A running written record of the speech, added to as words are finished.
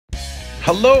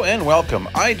Hello and welcome.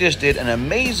 I just did an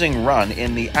amazing run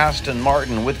in the Aston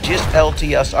Martin with just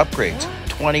LTS upgrades,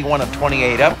 21 of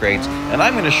 28 upgrades, and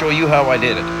I'm going to show you how I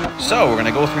did it. So we're going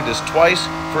to go through this twice.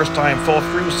 First time full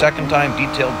through, second time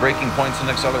detailed braking points and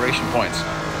acceleration points.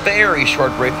 Very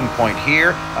short braking point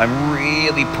here. I'm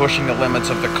really pushing the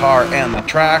limits of the car and the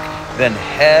track. Then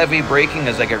heavy braking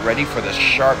as I get ready for this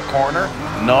sharp corner.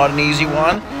 Not an easy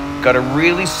one. Got to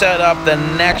really set up the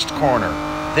next corner.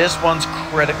 This one's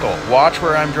critical. Watch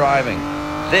where I'm driving.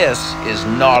 This is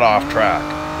not off track.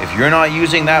 If you're not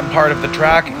using that part of the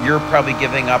track, you're probably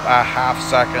giving up a half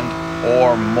second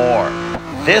or more.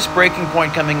 This braking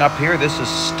point coming up here, this is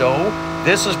Stowe.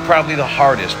 This is probably the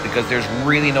hardest because there's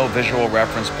really no visual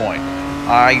reference point.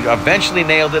 I eventually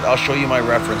nailed it. I'll show you my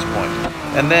reference point.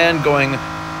 And then going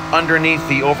underneath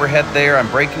the overhead there, I'm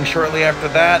braking shortly after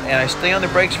that, and I stay on the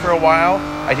brakes for a while.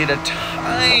 I did a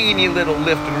tiny little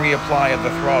lift and reapply of the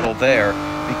throttle there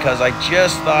because I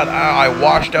just thought, I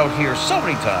washed out here so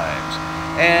many times.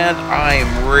 And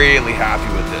I'm really happy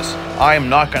with this. I'm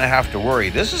not going to have to worry.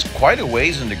 This is quite a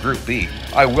ways into Group B.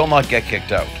 I will not get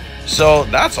kicked out. So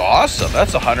that's awesome.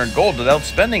 That's 100 gold without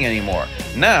spending anymore.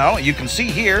 Now, you can see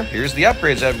here's the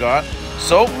upgrades I've got.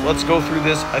 So let's go through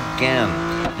this again.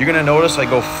 You're going to notice I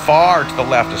go far to the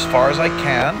left as far as I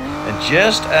can, and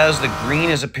just as the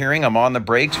green is appearing, I'm on the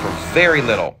brakes for very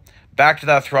little. Back to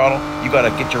that throttle. You got to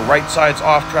get your right sides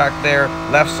off track there,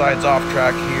 left sides off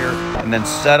track here, and then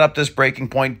set up this braking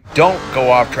point. Don't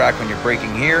go off track when you're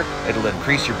braking here. It'll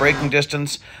increase your braking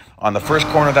distance. On the first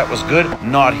corner that was good,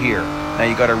 not here. Now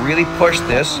you got to really push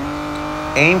this.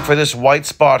 Aim for this white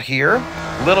spot here.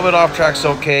 A little bit off track's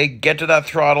okay. Get to that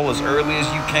throttle as early as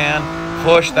you can.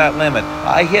 Push that limit.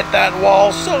 I hit that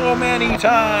wall so many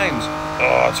times.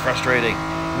 Oh, it's frustrating.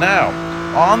 Now,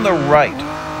 on the right,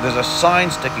 there's a sign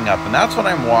sticking up, and that's what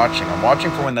I'm watching. I'm watching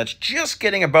for one that's just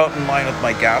getting about in line with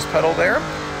my gas pedal there.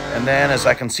 And then as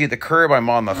I can see the curb, I'm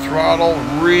on the throttle,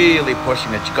 really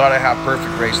pushing it. You gotta have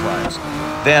perfect race lines.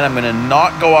 Then I'm gonna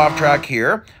not go off track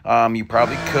here. You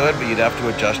probably could, but you'd have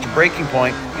to adjust your braking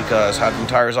point because having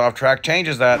tires off track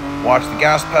changes that. Watch the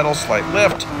gas pedal, slight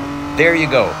lift. There you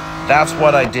go. That's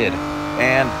what I did.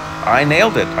 And I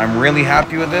nailed it. I'm really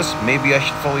happy with this. Maybe I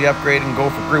should fully upgrade and go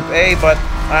for Group A, but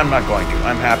I'm not going to.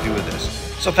 I'm happy with this.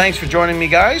 So thanks for joining me,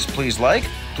 guys. Please like,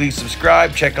 please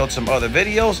subscribe, check out some other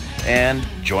videos, and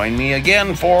join me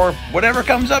again for whatever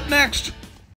comes up next.